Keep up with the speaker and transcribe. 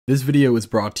This video is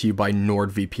brought to you by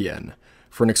NordVPN.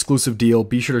 For an exclusive deal,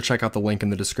 be sure to check out the link in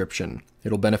the description.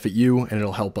 It'll benefit you and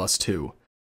it'll help us too.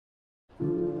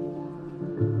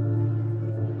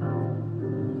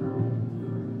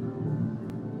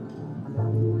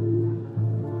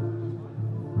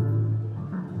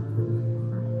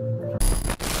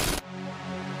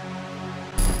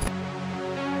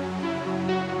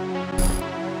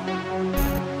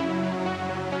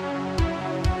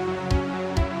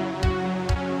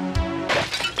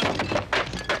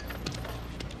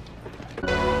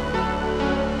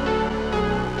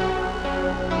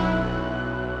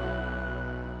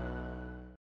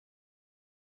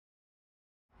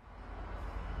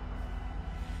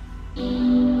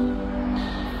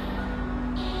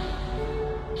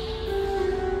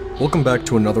 Welcome back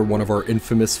to another one of our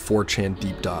infamous 4chan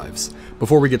deep dives.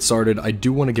 Before we get started, I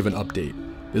do want to give an update.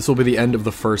 This will be the end of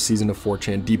the first season of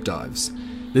 4chan deep dives.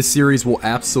 This series will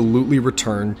absolutely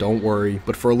return, don't worry,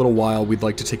 but for a little while we'd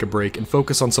like to take a break and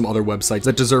focus on some other websites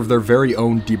that deserve their very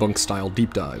own Debunk style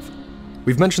deep dive.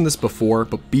 We've mentioned this before,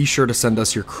 but be sure to send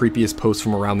us your creepiest posts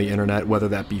from around the internet, whether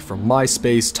that be from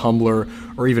MySpace,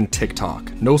 Tumblr, or even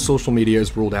TikTok. No social media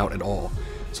is ruled out at all,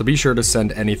 so be sure to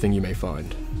send anything you may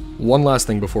find. One last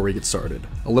thing before we get started,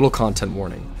 a little content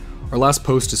warning. Our last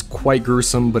post is quite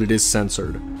gruesome, but it is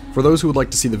censored. For those who would like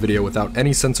to see the video without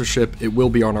any censorship, it will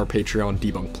be on our Patreon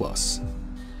Debunk Plus.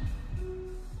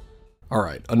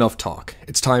 Alright, enough talk.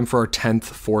 It's time for our 10th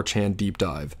 4chan deep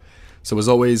dive. So as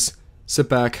always, sit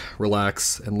back,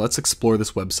 relax, and let's explore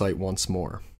this website once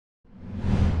more.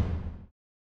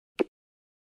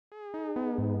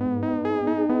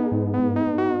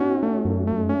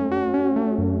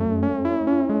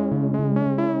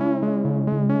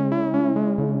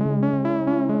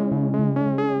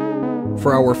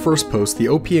 For our first post, the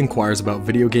OP inquires about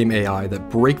video game AI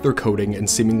that break their coding and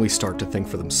seemingly start to think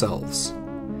for themselves.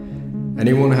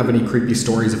 Anyone have any creepy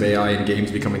stories of AI in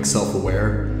games becoming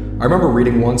self-aware? I remember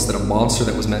reading once that a monster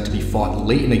that was meant to be fought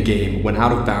late in a game went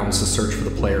out of bounds to search for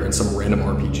the player in some random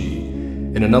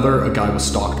RPG. In another, a guy was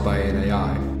stalked by an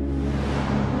AI.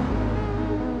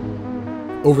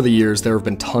 Over the years, there have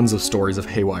been tons of stories of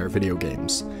haywire video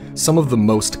games. Some of the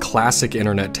most classic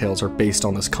internet tales are based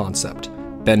on this concept.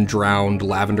 Ben Drowned,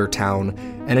 Lavender Town,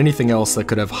 and anything else that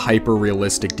could have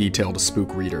hyper-realistic detail to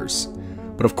spook readers.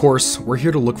 But of course, we're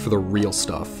here to look for the real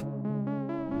stuff.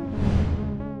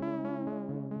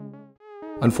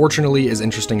 Unfortunately, as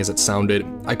interesting as it sounded,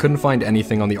 I couldn't find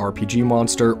anything on the RPG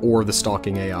monster or the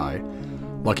stalking AI.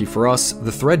 Lucky for us,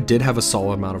 the thread did have a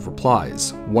solid amount of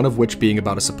replies, one of which being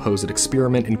about a supposed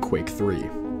experiment in Quake 3.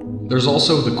 There's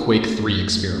also the Quake 3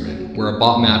 experiment, where a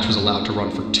bot match was allowed to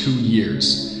run for 2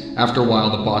 years. After a while,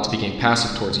 the bots became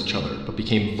passive towards each other, but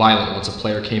became violent once a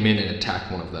player came in and attacked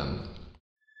one of them.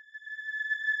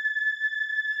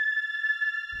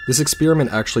 This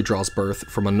experiment actually draws birth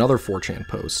from another 4chan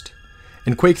post.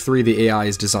 In Quake 3, the AI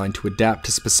is designed to adapt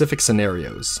to specific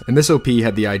scenarios, and this OP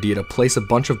had the idea to place a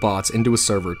bunch of bots into a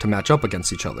server to match up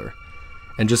against each other,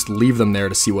 and just leave them there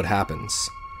to see what happens.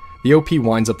 The OP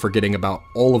winds up forgetting about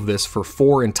all of this for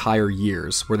 4 entire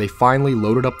years, where they finally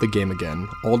loaded up the game again,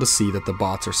 all to see that the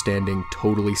bots are standing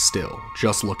totally still,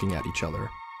 just looking at each other.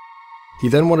 He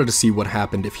then wanted to see what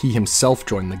happened if he himself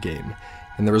joined the game,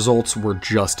 and the results were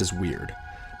just as weird.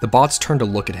 The bots turn to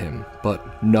look at him,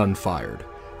 but none fired.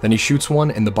 Then he shoots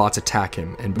one and the bots attack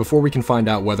him, and before we can find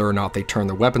out whether or not they turn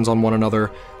their weapons on one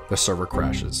another, the server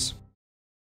crashes.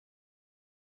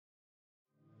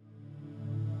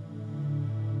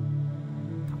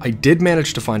 I did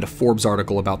manage to find a Forbes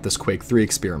article about this Quake 3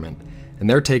 experiment, and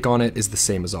their take on it is the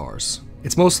same as ours.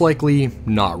 It's most likely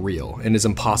not real, and is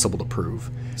impossible to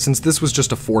prove, since this was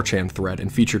just a 4chan thread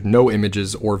and featured no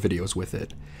images or videos with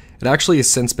it. It actually has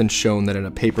since been shown that in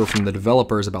a paper from the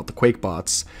developers about the Quake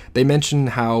bots, they mention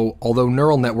how, although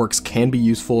neural networks can be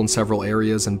useful in several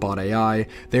areas in bot AI,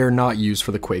 they are not used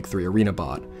for the Quake 3 arena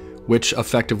bot, which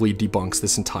effectively debunks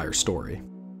this entire story.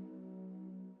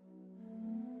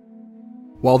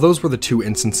 While those were the 2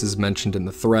 instances mentioned in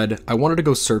the thread, I wanted to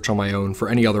go search on my own for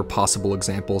any other possible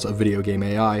examples of video game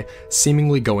AI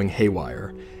seemingly going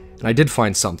haywire, and I did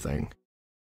find something.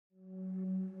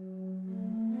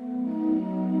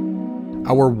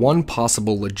 Our one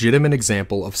possible legitimate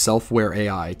example of self-aware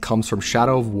AI comes from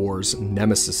Shadow of War's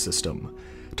Nemesis system.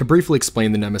 To briefly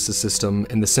explain the Nemesis system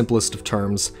in the simplest of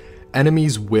terms,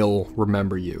 enemies will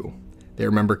remember you. They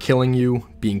remember killing you,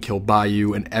 being killed by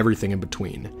you, and everything in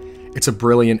between. It's a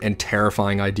brilliant and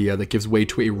terrifying idea that gives way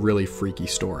to a really freaky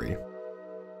story.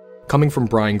 Coming from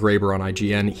Brian Graber on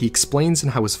IGN, he explains in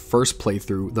how his first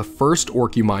playthrough, the first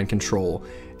orc you mind control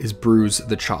is Bruise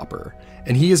the Chopper,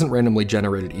 and he isn't randomly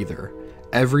generated either.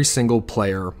 every single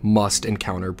player must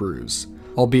encounter Bruise,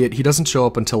 albeit he doesn't show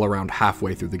up until around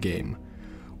halfway through the game.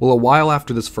 Well, a while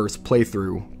after this first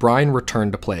playthrough, Brian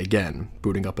returned to play again,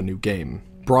 booting up a new game.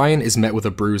 Brian is met with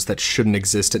a bruise that shouldn't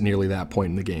exist at nearly that point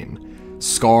in the game,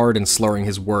 scarred and slurring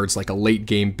his words like a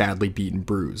late-game badly beaten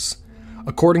Bruise.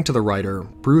 According to the writer,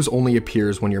 Bruise only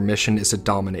appears when your mission is to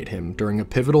dominate him during a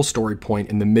pivotal story point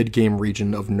in the mid-game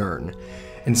region of Nirn.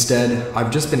 Instead,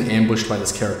 I've just been ambushed by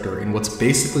this character in what's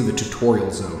basically the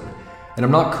tutorial zone, and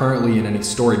I'm not currently in any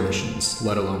story missions,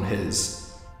 let alone his.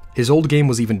 His old game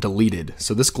was even deleted,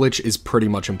 so this glitch is pretty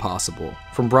much impossible.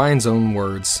 From Brian's own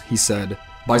words, he said,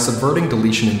 "By subverting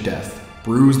deletion and death,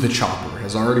 Bruise the Chopper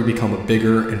has already become a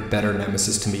bigger and better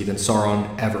nemesis to me than Sauron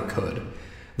ever could.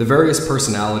 The various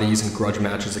personalities and grudge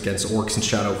matches against orcs in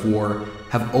Shadow of War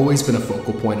have always been a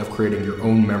focal point of creating your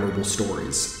own memorable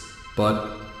stories.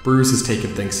 But Bruise has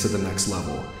taken things to the next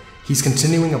level. He's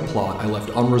continuing a plot I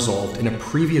left unresolved in a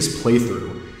previous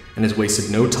playthrough, and has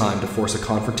wasted no time to force a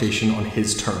confrontation on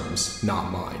his terms,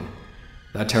 not mine.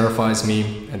 That terrifies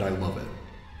me, and I love it."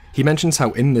 He mentions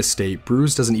how in this state,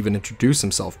 Bruise doesn't even introduce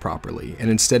himself properly, and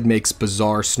instead makes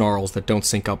bizarre snarls that don't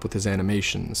sync up with his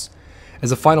animations.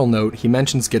 As a final note, he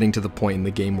mentions getting to the point in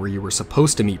the game where you were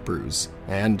supposed to meet Bruise,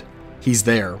 and he's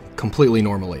there, completely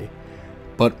normally.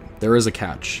 But there is a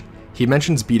catch. He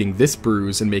mentions beating this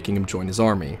Bruise and making him join his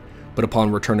army, but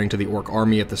upon returning to the orc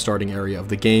army at the starting area of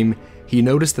the game, he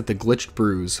noticed that the glitched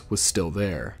Bruise was still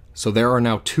there. So there are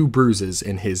now 2 Bruises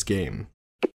in his game.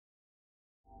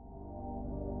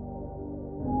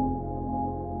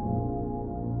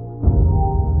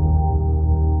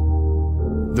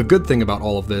 The good thing about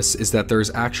all of this is that there's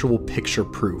actual picture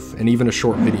proof, and even a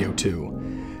short video too.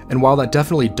 And while that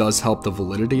definitely does help the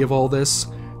validity of all this,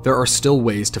 there are still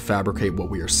ways to fabricate what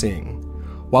we are seeing.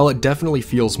 While it definitely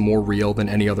feels more real than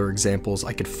any other examples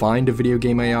I could find of video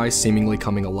game AI seemingly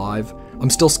coming alive, I'm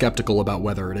still skeptical about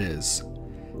whether it is.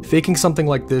 Faking something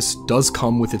like this does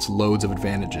come with its loads of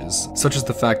advantages, such as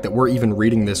the fact that we're even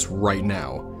reading this right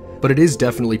now, but it is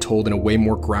definitely told in a way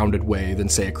more grounded way than,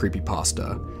 say, a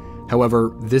creepypasta.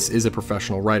 However, this is a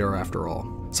professional writer after all.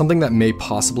 Something that may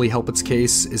possibly help its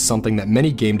case is something that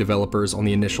many game developers on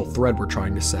the initial thread were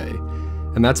trying to say,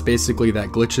 and that's basically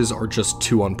that glitches are just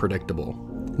too unpredictable.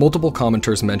 Multiple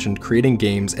commenters mentioned creating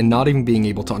games and not even being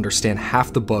able to understand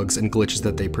half the bugs and glitches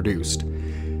that they produced.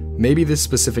 Maybe this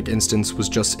specific instance was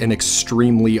just an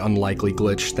extremely unlikely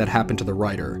glitch that happened to the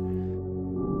writer.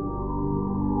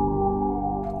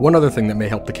 One other thing that may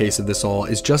help the case of this all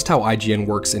is just how IGN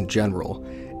works in general.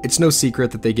 It's no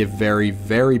secret that they give very,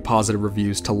 very positive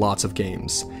reviews to lots of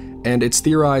games, and it's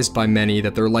theorized by many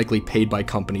that they're likely paid by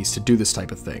companies to do this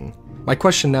type of thing. My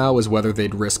question now is whether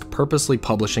they'd risk purposely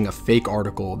publishing a fake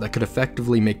article that could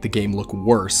effectively make the game look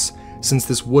worse, since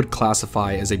this would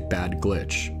classify as a bad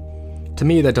glitch. To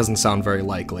me, that doesn't sound very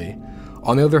likely.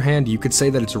 On the other hand, you could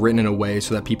say that it's written in a way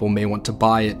so that people may want to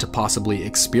buy it to possibly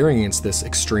experience this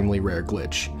extremely rare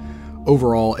glitch.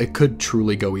 Overall, it could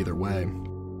truly go either way.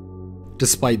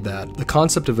 Despite that, the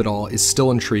concept of it all is still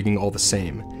intriguing all the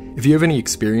same. If you have any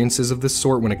experiences of this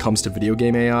sort when it comes to video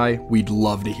game AI, we'd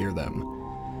love to hear them.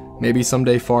 Maybe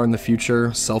someday far in the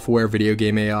future, self-aware video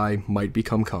game AI might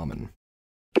become common.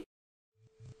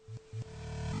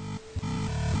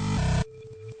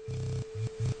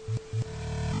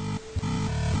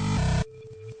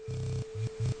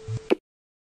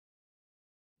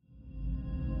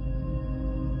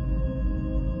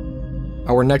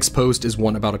 Our next post is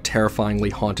one about a terrifyingly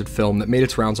haunted film that made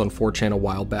its rounds on 4chan a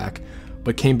while back,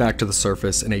 but came back to the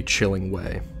surface in a chilling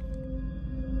way.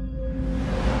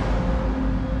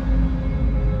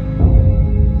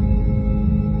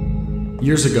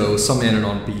 Years ago, some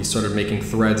Ananon B started making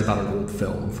threads about an old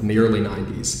film from the early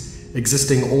 90s,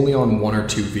 existing only on 1 or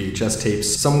 2 VHS tapes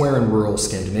somewhere in rural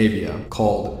Scandinavia,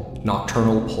 called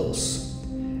Nocturnal Pulse.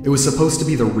 It was supposed to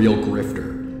be the real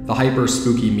Grifter, the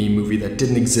hyper-spooky meme movie that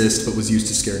didn't exist but was used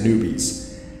to scare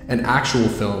newbies, an actual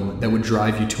film that would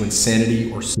drive you to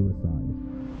insanity or suicide.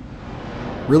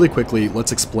 Really quickly,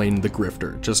 let's explain the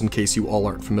Grifter, just in case you all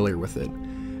aren't familiar with it.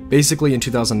 Basically, in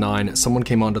 2009, someone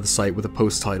came onto the site with a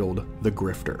post titled, "The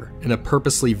Grifter," in a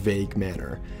purposely vague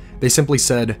manner. They simply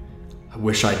said, "I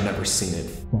wish I'd never seen it.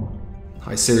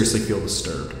 I seriously feel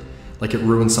disturbed, like it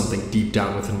ruined something deep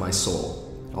down within my soul.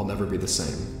 I'll never be the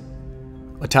same."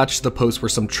 Attached to the post were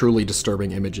some truly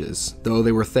disturbing images, though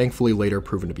they were thankfully later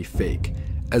proven to be fake,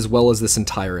 as well as this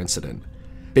entire incident.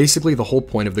 Basically, the whole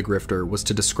point of the Grifter was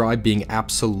to describe being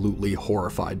absolutely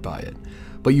horrified by it,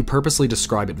 but you purposely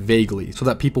describe it vaguely so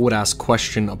that people would ask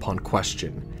question upon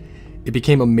question. It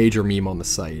became a major meme on the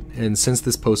site, and since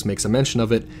this post makes a mention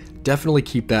of it, definitely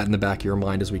keep that in the back of your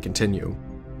mind as we continue.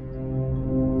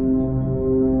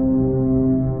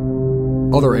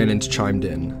 Other Anons chimed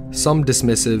in, some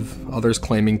dismissive, others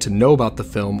claiming to know about the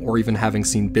film or even having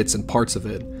seen bits and parts of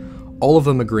it, all of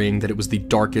them agreeing that it was the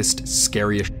darkest,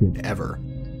 scariest shit ever.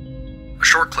 A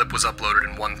short clip was uploaded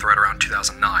in one thread around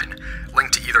 2009,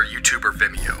 linked to either YouTube or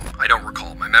Vimeo. I don't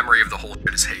recall, my memory of the whole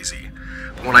shit is hazy.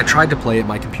 But when I tried to play it,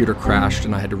 my computer crashed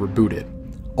and I had to reboot it.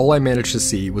 All I managed to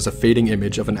see was a fading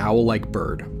image of an owl-like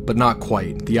bird, but not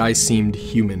quite. The eyes seemed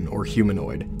human or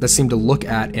humanoid, that seemed to look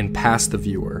at and past the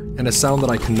viewer, and a sound that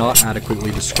I cannot adequately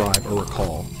describe or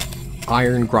recall.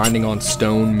 Iron grinding on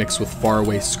stone mixed with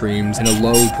faraway screams and a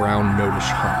low, brown, notish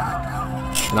hum.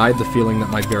 And I had the feeling that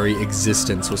my very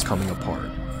existence was coming apart.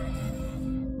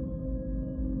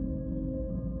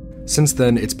 Since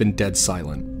then, it's been dead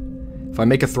silent. If I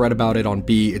make a thread about it on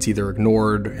B, it's either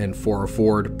ignored and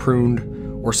 404'd,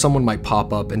 pruned, or someone might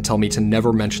pop up and tell me to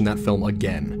never mention that film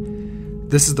again.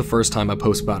 This is the first time I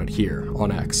post about it here,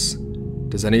 on X.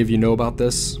 Does any of you know about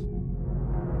this?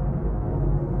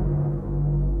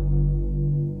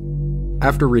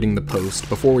 After reading the post,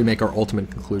 before we make our ultimate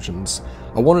conclusions,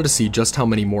 I wanted to see just how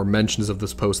many more mentions of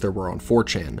this post there were on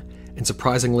 4chan, and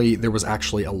surprisingly, there was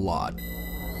actually a lot.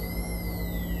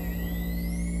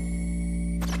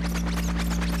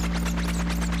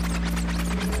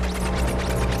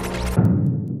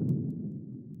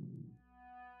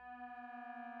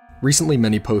 Recently,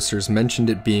 many posters mentioned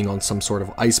it being on some sort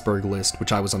of iceberg list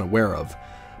which I was unaware of,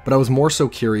 but I was more so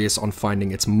curious on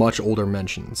finding its much older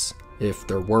mentions, if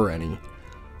there were any.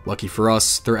 Lucky for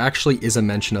us, there actually is a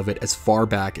mention of it as far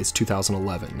back as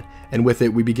 2011, and with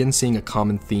it we begin seeing a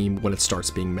common theme when it starts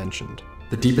being mentioned.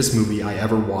 The deepest movie I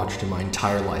ever watched in my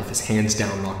entire life is hands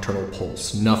down Nocturnal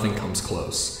Pulse, nothing comes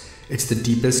close. It's the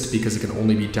deepest because it can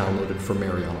only be downloaded from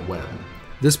Mary on a web.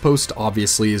 This post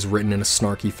obviously is written in a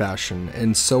snarky fashion,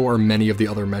 and so are many of the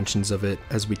other mentions of it,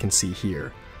 as we can see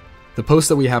here. The post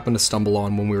that we happened to stumble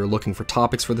on when we were looking for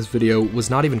topics for this video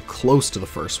was not even close to the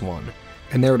first one,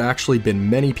 and there had actually been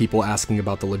many people asking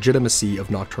about the legitimacy of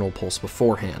Nocturnal Pulse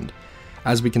beforehand.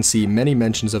 As we can see, many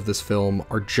mentions of this film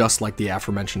are just like the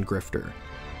aforementioned grifter.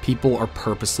 People are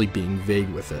purposely being vague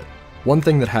with it. One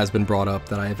thing that has been brought up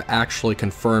that I have actually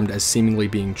confirmed as seemingly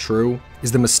being true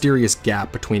is the mysterious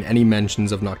gap between any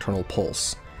mentions of Nocturnal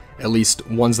Pulse, at least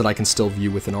ones that I can still view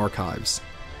within archives.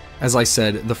 As I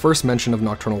said, the first mention of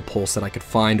Nocturnal Pulse that I could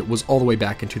find was all the way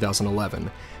back in 2011,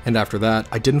 and after that,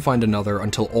 I didn't find another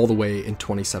until all the way in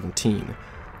 2017,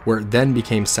 where it then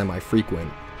became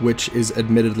semi-frequent, which is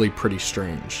admittedly pretty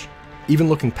strange. Even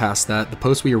looking past that, the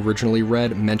post we originally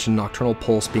read mentioned Nocturnal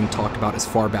Pulse being talked about as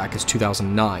far back as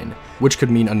 2009, which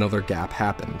could mean another gap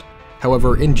happened.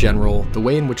 However, in general, the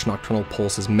way in which Nocturnal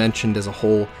Pulse is mentioned as a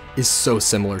whole is so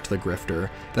similar to the grifter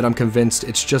that I'm convinced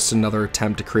it's just another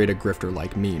attempt to create a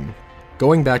grifter-like meme.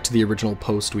 Going back to the original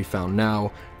post we found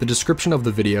now, the description of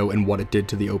the video and what it did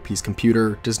to the OP's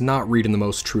computer does not read in the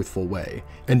most truthful way,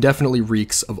 and definitely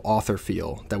reeks of author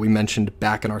feel that we mentioned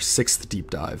back in our 6th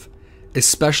deep dive.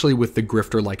 Especially with the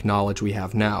grifter-like knowledge we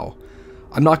have now.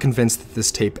 I'm not convinced that this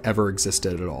tape ever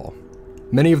existed at all.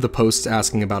 Many of the posts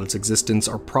asking about its existence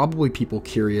are probably people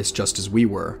curious just as we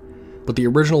were, but the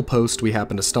original post we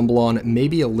happened to stumble on may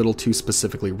be a little too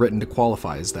specifically written to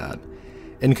qualify as that.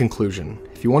 In conclusion,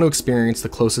 if you want to experience the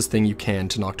closest thing you can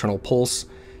to Nocturnal Pulse,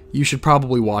 you should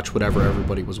probably watch whatever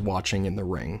everybody was watching in The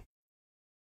Ring.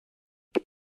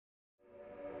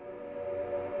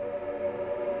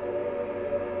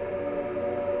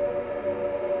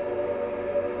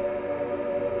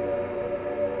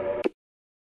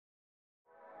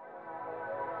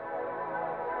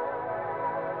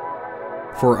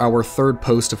 For our third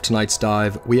post of tonight's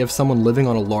dive, we have someone living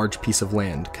on a large piece of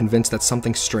land, convinced that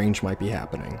something strange might be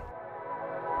happening.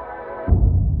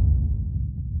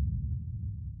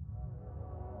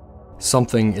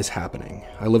 Something is happening.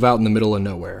 I live out in the middle of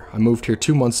nowhere. I moved here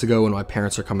 2 months ago and my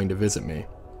parents are coming to visit me.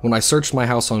 When I searched my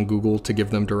house on Google to give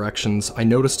them directions, I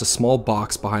noticed a small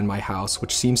box behind my house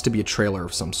which seems to be a trailer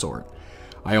of some sort.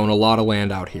 I own a lot of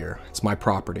land out here. It's my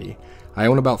property. I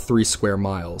own about 3 square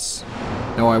miles.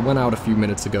 Now I went out a few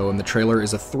minutes ago and the trailer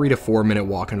is a 3 to 4 minute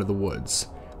walk into the woods.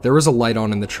 There is a light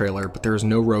on in the trailer, but there is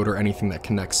no road or anything that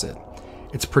connects it.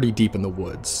 It's pretty deep in the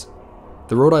woods.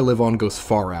 The road I live on goes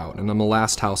far out, and I'm the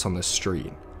last house on this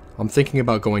street. I'm thinking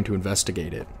about going to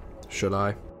investigate it. Should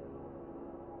I?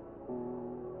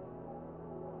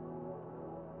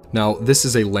 Now, this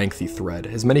is a lengthy thread,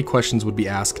 as many questions would be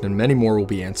asked and many more will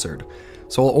be answered,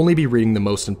 so I'll only be reading the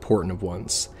most important of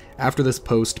ones. After this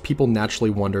post, people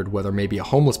naturally wondered whether maybe a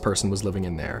homeless person was living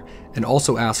in there, and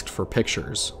also asked for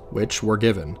pictures, which were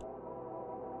given.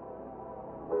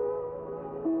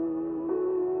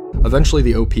 Eventually,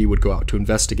 the OP would go out to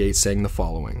investigate, saying the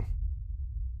following.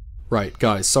 Right,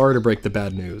 guys, sorry to break the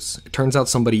bad news. It turns out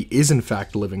somebody is in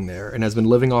fact living there, and has been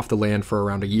living off the land for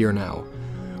around a year now.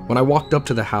 When I walked up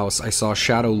to the house, I saw a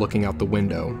shadow looking out the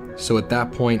window, so at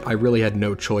that point, I really had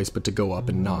no choice but to go up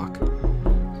and knock.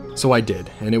 So I did,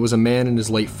 and it was a man in his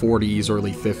late 40s,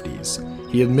 early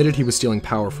 50s. He admitted he was stealing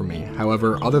power from me,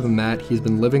 however, other than that, he's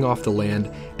been living off the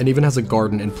land, and even has a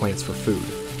garden and plants for food.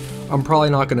 I'm probably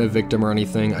not going to evict him or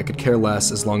anything, I could care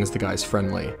less as long as the guy's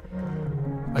friendly.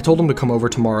 I told him to come over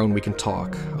tomorrow and we can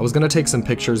talk. I was going to take some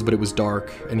pictures, but it was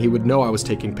dark, and he would know I was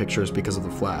taking pictures because of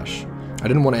the flash. I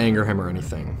didn't want to anger him or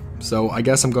anything, so I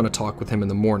guess I'm going to talk with him in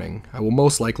the morning. I will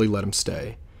most likely let him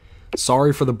stay.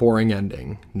 Sorry for the boring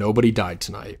ending. Nobody died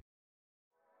tonight.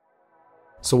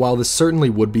 So while this certainly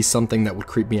would be something that would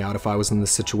creep me out if I was in this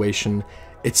situation,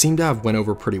 it seemed to have went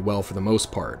over pretty well for the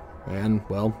most part. And,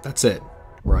 well, that's it,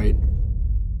 right?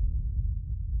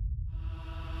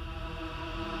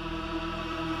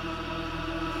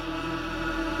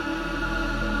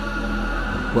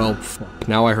 Well,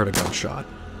 now I heard a gunshot.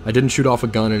 I didn't shoot off a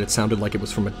gun and it sounded like it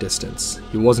was from a distance.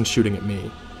 He wasn't shooting at me.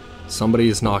 Somebody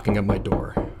is knocking at my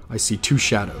door. I see two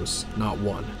shadows, not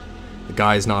one. The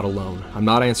guy is not alone. I'm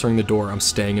not answering the door, I'm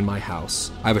staying in my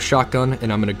house. I have a shotgun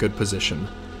and I'm in a good position.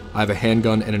 I have a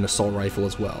handgun and an assault rifle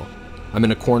as well. I'm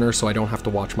in a corner so I don't have to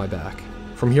watch my back.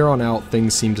 From here on out,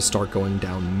 things seem to start going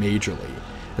down majorly.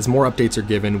 As more updates are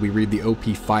given, we read the OP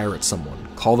fire at someone,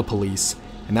 call the police,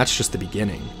 and that's just the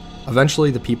beginning.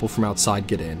 Eventually, the people from outside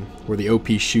get in, where the OP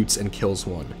shoots and kills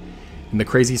one. And the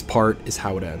craziest part is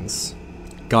how it ends.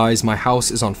 Guys, my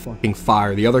house is on fucking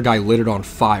fire. The other guy lit it on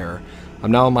fire.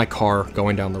 I'm now in my car,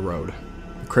 going down the road.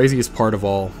 The craziest part of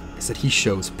all is that he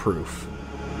shows proof.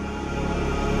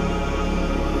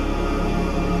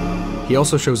 He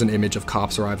also shows an image of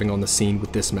cops arriving on the scene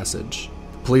with this message.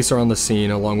 The police are on the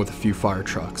scene along with a few fire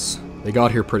trucks. They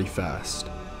got here pretty fast.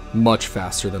 Much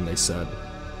faster than they said.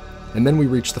 And then we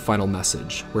reach the final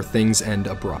message, where things end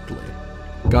abruptly.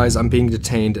 Guys, I'm being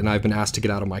detained and I've been asked to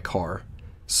get out of my car.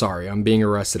 Sorry, I'm being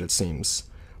arrested it seems.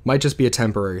 Might just be a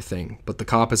temporary thing, but the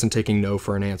cop isn't taking no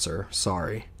for an answer,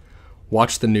 sorry.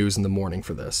 Watch the news in the morning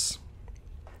for this.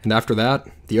 And after that,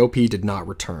 the OP did not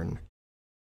return.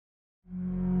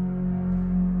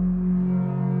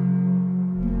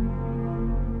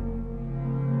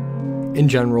 In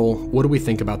general, what do we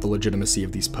think about the legitimacy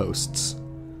of these posts?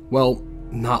 Well,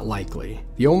 not likely.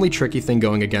 The only tricky thing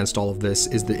going against all of this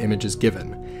is the images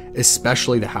given,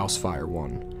 especially the house fire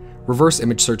one. Reverse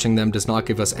image searching them does not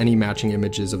give us any matching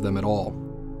images of them at all.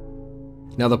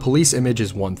 Now the police image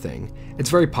is one thing. It's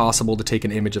very possible to take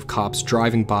an image of cops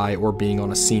driving by or being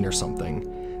on a scene or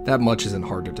something. That much isn't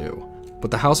hard to do. But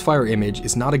the house fire image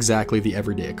is not exactly the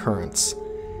everyday occurrence.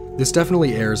 This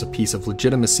definitely airs a piece of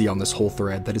legitimacy on this whole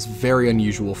thread that is very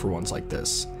unusual for ones like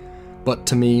this. But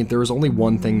to me, there is only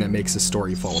one thing that makes this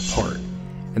story fall apart,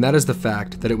 and that is the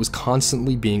fact that it was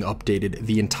constantly being updated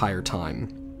the entire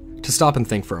time. To stop and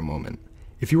think for a moment,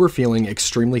 if you were feeling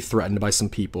extremely threatened by some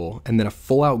people and then a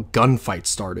full-out gunfight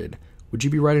started, would you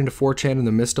be writing to 4chan in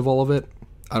the midst of all of it?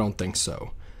 I don't think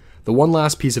so. The one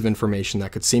last piece of information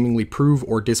that could seemingly prove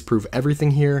or disprove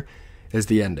everything here is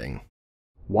the ending.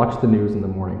 Watch the news in the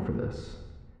morning for this.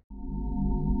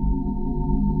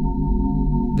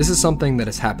 This is something that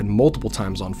has happened multiple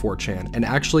times on 4chan and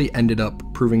actually ended up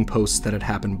proving posts that had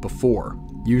happened before,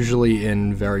 usually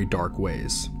in very dark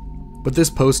ways. But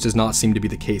this post does not seem to be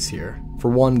the case here.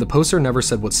 For one, the poster never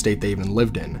said what state they even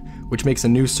lived in, which makes a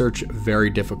news search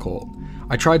very difficult.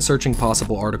 I tried searching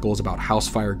possible articles about house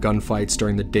fire gunfights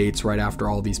during the dates right after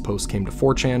all these posts came to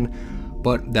 4chan,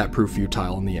 but that proved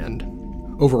futile in the end.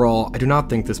 Overall, I do not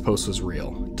think this post was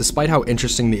real. Despite how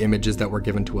interesting the images that were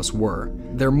given to us were,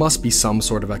 there must be some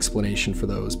sort of explanation for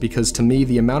those, because to me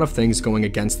the amount of things going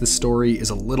against this story is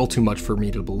a little too much for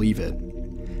me to believe it.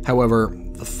 However,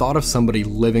 the thought of somebody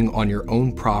living on your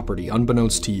own property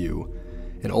unbeknownst to you,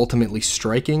 and ultimately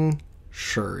striking,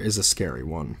 sure is a scary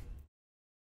one.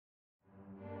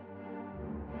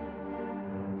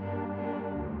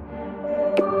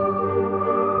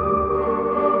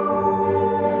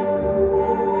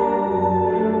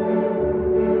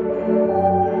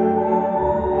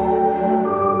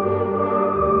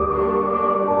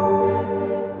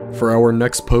 For our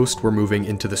next post, we're moving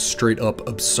into the straight up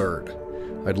absurd.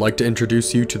 I'd like to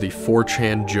introduce you to the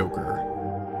 4chan Joker.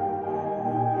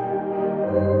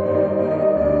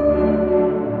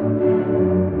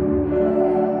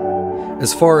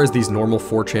 As far as these normal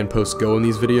 4chan posts go in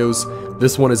these videos,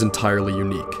 this one is entirely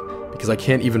unique, because I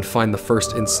can't even find the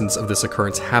first instance of this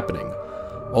occurrence happening.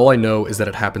 All I know is that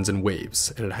it happens in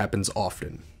waves, and it happens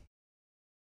often.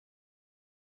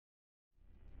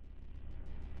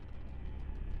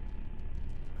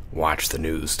 Watch the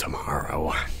news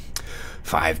tomorrow,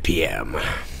 5 p.m.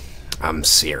 I'm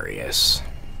serious.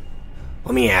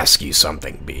 Let me ask you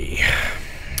something, B.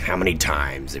 How many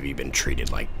times have you been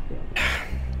treated like...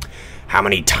 How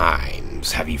many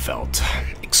times have you felt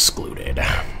excluded?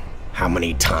 How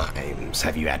many times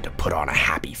have you had to put on a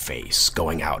happy face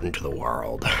going out into the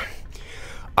world?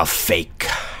 A fake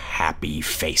happy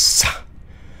face.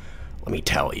 Let me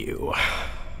tell you,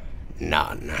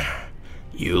 none.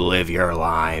 You live your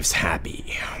lives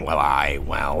happy, while I,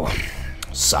 well,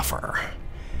 suffer.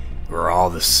 We're all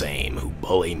the same who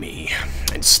bully me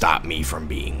and stop me from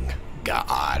being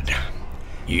God.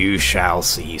 You shall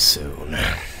see soon.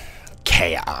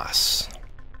 Chaos.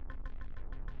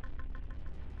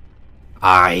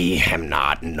 I am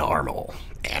not normal,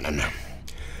 Anon.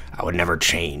 I would never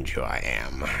change who I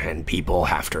am, and people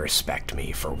have to respect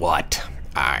me for what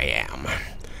I am.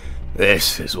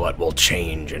 This is what will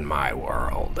change in my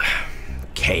world.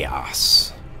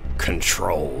 Chaos.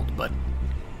 Controlled, but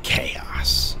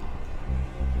chaos.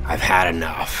 I've had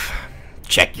enough.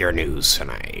 Check your news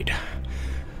tonight.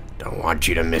 Don't want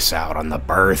you to miss out on the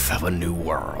birth of a new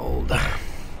world.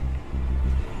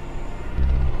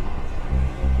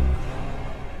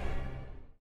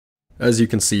 As you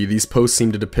can see, these posts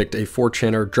seem to depict a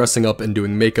 4chaner dressing up and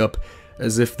doing makeup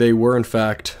as if they were in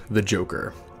fact the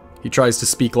Joker. He tries to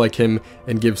speak like him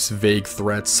and gives vague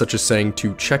threats, such as saying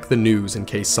to check the news in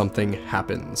case something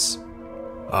happens.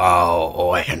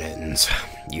 Oh, Anons,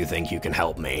 you think you can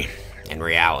help me. In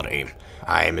reality,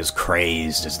 I am as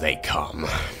crazed as they come.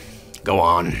 Go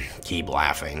on, keep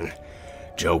laughing.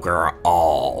 Joker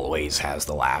always has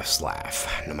the last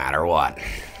laugh, no matter what.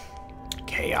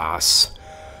 Chaos,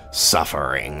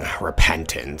 suffering,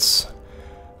 repentance.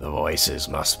 The voices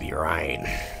must be right.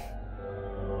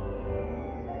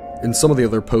 In some of the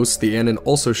other posts, the Anon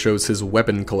also shows his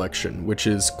weapon collection, which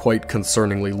is quite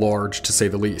concerningly large, to say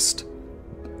the least.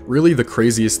 Really, the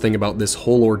craziest thing about this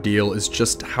whole ordeal is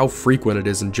just how frequent it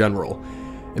is in general,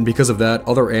 and because of that,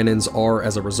 other Anons are,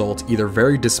 as a result, either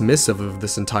very dismissive of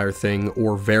this entire thing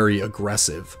or very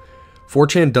aggressive.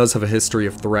 4chan does have a history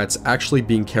of threats actually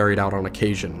being carried out on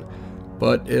occasion,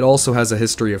 but it also has a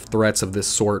history of threats of this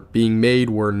sort being made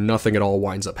where nothing at all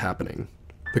winds up happening.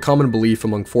 The common belief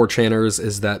among 4chaners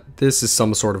is that this is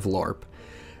some sort of LARP,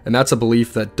 and that's a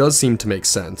belief that does seem to make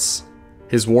sense.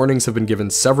 His warnings have been given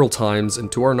several times,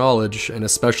 and to our knowledge, and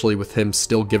especially with him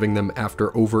still giving them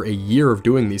after over a year of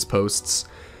doing these posts,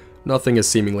 nothing has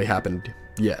seemingly happened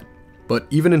yet. But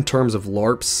even in terms of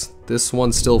LARPs, this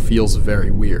one still feels very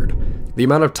weird. The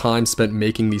amount of time spent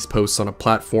making these posts on a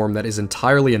platform that is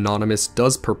entirely anonymous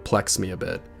does perplex me a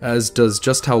bit, as does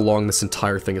just how long this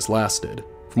entire thing has lasted.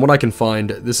 From what I can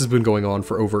find, this has been going on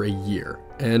for over a year,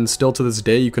 and still to this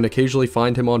day you can occasionally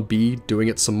find him on B doing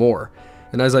it some more.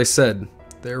 And as I said,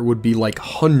 there would be like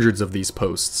hundreds of these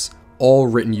posts, all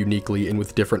written uniquely and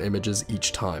with different images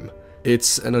each time.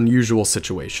 It's an unusual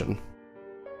situation.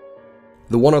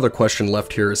 The one other question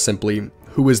left here is simply,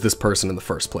 who is this person in the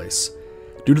first place?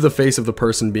 Due to the face of the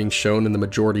person being shown in the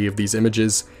majority of these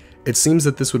images, it seems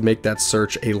that this would make that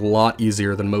search a lot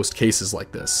easier than most cases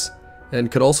like this, and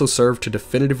could also serve to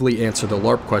definitively answer the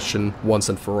LARP question once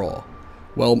and for all.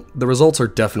 Well, the results are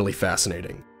definitely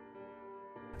fascinating.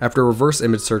 After reverse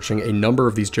image searching a number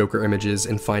of these Joker images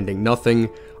and finding nothing,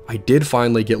 I did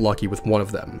finally get lucky with one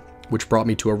of them, which brought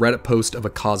me to a Reddit post of a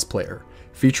cosplayer,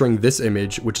 featuring this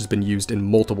image which has been used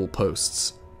in multiple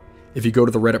posts. If you go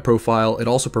to the Reddit profile, it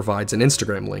also provides an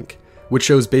Instagram link, which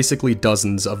shows basically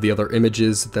dozens of the other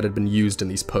images that had been used in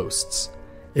these posts.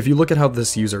 If you look at how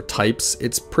this user types,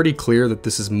 it's pretty clear that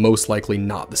this is most likely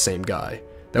not the same guy.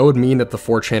 That would mean that the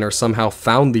 4chaner somehow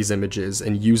found these images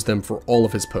and used them for all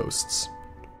of his posts.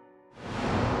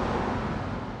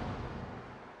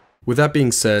 With that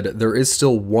being said, there is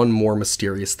still one more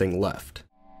mysterious thing left.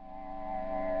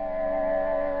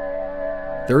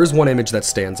 There is one image that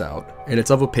stands out, and it's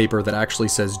of a paper that actually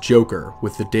says Joker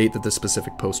with the date that this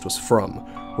specific post was from,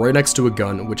 right next to a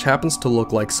gun which happens to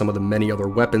look like some of the many other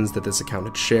weapons that this account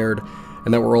had shared,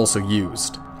 and that were also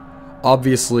used.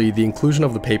 Obviously, the inclusion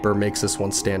of the paper makes this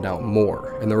one stand out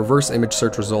more, and the reverse image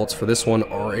search results for this one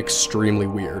are extremely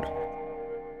weird.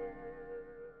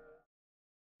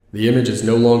 The image is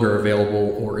no longer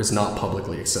available or is not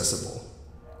publicly accessible.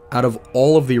 Out of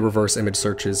all of the reverse image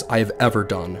searches I have ever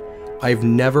done, I've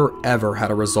never ever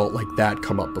had a result like that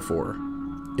come up before.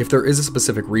 If there is a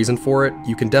specific reason for it,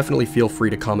 you can definitely feel free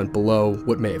to comment below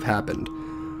what may have happened.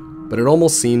 But it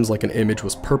almost seems like an image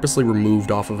was purposely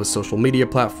removed off of a social media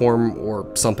platform or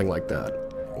something like that.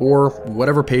 Or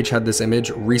whatever page had this image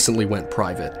recently went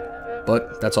private.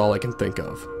 But that's all I can think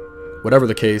of. Whatever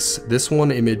the case, this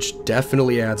one image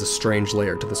definitely adds a strange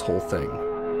layer to this whole thing.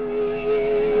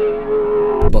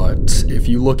 But if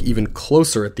you look even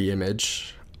closer at the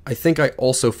image, I think I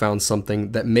also found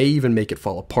something that may even make it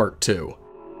fall apart too.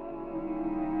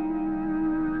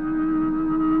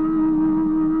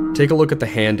 Take a look at the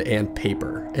hand and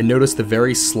paper, and notice the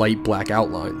very slight black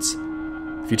outlines.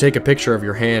 If you take a picture of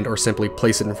your hand or simply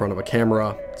place it in front of a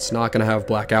camera, it's not going to have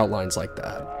black outlines like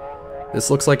that. This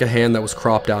looks like a hand that was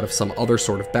cropped out of some other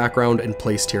sort of background and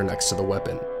placed here next to the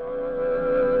weapon.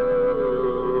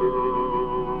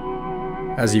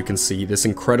 As you can see, this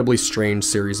incredibly strange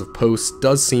series of posts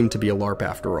does seem to be a LARP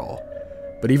after all.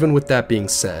 But even with that being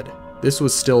said, this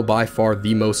was still by far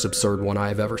the most absurd one I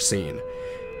have ever seen,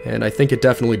 and I think it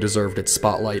definitely deserved its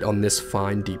spotlight on this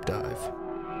fine deep dive.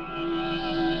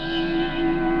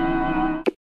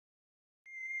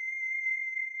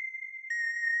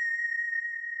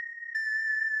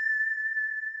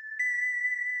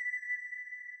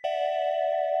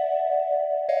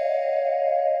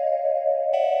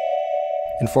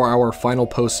 And for our final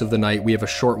post of the night, we have a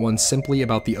short one simply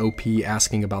about the OP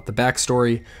asking about the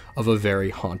backstory of a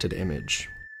very haunted image.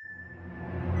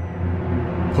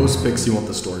 Post pics you want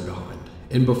the story behind.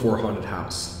 In before haunted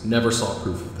house. Never saw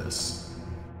proof of this.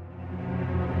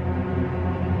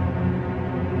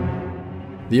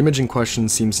 The image in question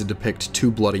seems to depict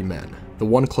two bloody men. The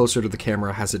one closer to the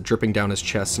camera has it dripping down his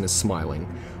chest and is smiling,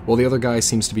 while the other guy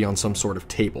seems to be on some sort of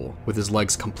table, with his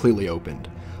legs completely opened,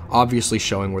 obviously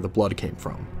showing where the blood came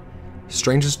from.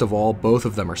 Strangest of all, both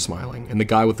of them are smiling, and the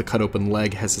guy with the cut open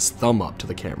leg has his thumb up to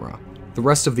the camera. The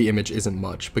rest of the image isn't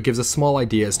much, but gives a small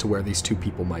idea as to where these two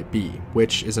people might be,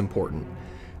 which is important.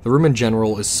 The room in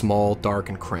general is small, dark,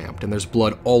 and cramped, and there's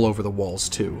blood all over the walls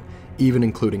too, even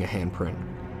including a handprint.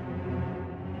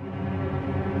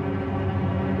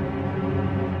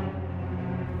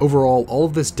 Overall, all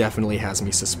of this definitely has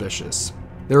me suspicious.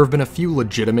 There have been a few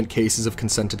legitimate cases of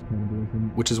consented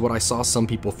cannibalism, which is what I saw some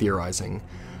people theorizing,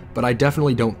 but I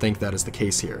definitely don't think that is the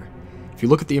case here. If you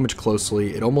look at the image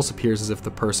closely, it almost appears as if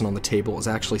the person on the table is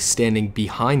actually standing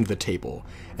behind the table,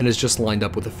 and is just lined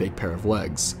up with a fake pair of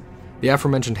legs. The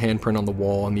aforementioned handprint on the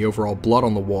wall and the overall blood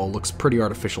on the wall looks pretty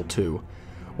artificial too.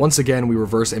 Once again, we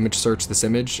reverse image search this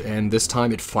image, and this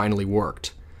time it finally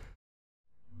worked.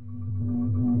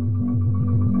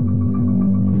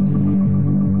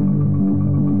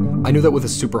 I knew that with a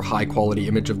super high quality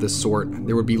image of this sort,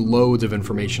 there would be loads of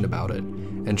information about it,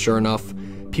 and sure enough,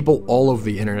 people all over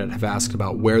the internet have asked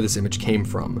about where this image came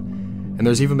from, and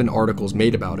there's even been articles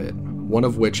made about it, one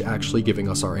of which actually giving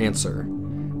us our answer.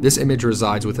 This image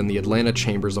resides within the Atlanta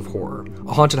Chambers of Horror,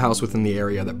 a haunted house within the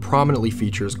area that prominently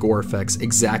features gore effects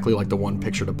exactly like the one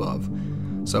pictured above.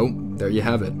 So, there you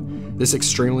have it. This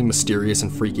extremely mysterious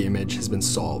and freaky image has been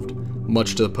solved,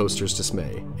 much to the poster's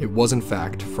dismay. It was in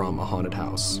fact from a haunted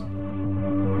house.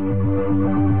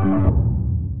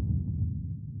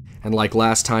 And like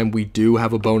last time, we do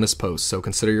have a bonus post, so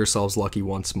consider yourselves lucky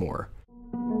once more.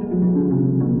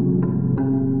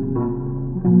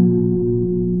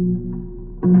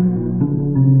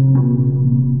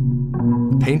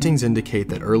 The paintings indicate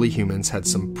that early humans had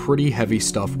some pretty heavy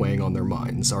stuff weighing on their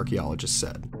minds, archaeologists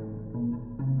said.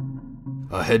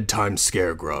 A head time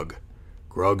scare, Grug.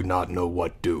 Grug not know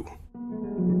what do.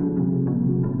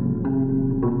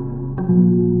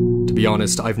 To be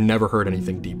honest, I've never heard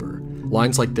anything deeper.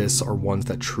 Lines like this are ones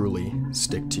that truly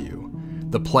stick to you.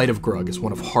 The plight of Grug is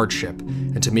one of hardship,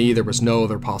 and to me there was no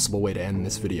other possible way to end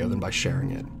this video than by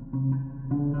sharing it.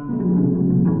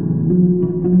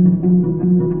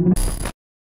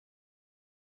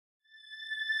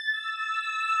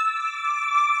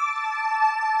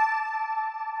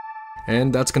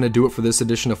 And that's going to do it for this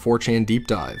edition of 4chan Deep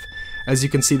Dive. As you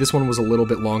can see, this one was a little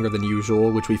bit longer than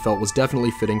usual, which we felt was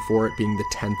definitely fitting for it being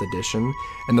the 10th edition,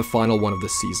 and the final one of the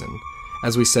season.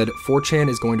 As we said, 4chan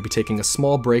is going to be taking a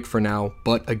small break for now,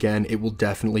 but again, it will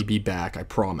definitely be back, I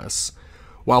promise.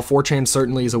 While 4chan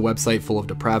certainly is a website full of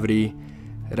depravity,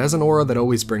 it has an aura that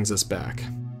always brings us back.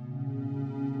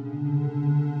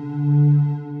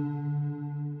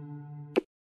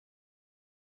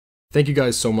 Thank you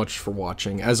guys so much for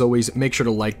watching. As always, make sure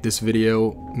to like this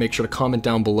video, make sure to comment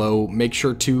down below, make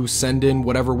sure to send in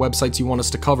whatever websites you want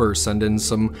us to cover, send in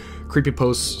some creepy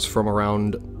posts from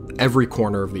around every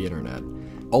corner of the internet.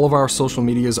 All of our social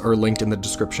medias are linked in the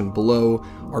description below.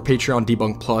 Our Patreon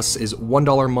Debunk Plus is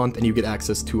 $1 a month and you get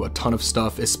access to a ton of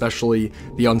stuff, especially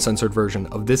the uncensored version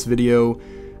of this video.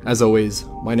 As always,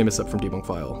 my name is Sep from Debunk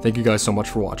File. Thank you guys so much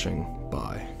for watching.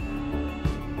 Bye.